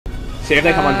See if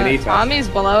they come underneath us. Tommy's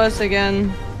below us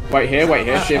again. Wait here,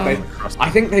 see if they... I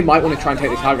think they might want to try and take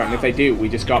this high ground. If they do, we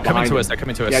just got behind them. They're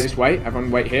coming to us. Yeah, just wait. Everyone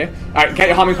wait here. Alright, get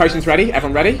your harming potions ready.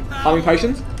 Everyone ready? Harming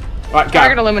potions? Right, go.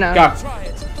 Target Illumina. Go.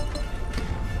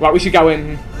 Right, we should go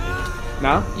in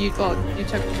now. You took...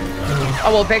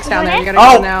 Oh, well, Vic's down there. You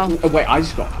gotta go now. Oh, wait, I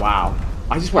just got... Wow.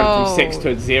 I just went from 6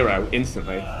 to 0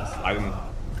 instantly. I didn't...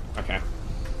 Okay.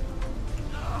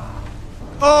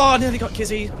 Oh, nearly got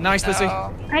Kizzy. Nice, Lizzie.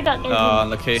 I got Kizzy. Oh,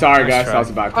 unlucky. Sorry, nice guys. try. That was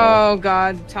a bad call. Oh,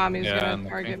 God. Tommy's gonna unlucky.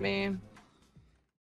 target me.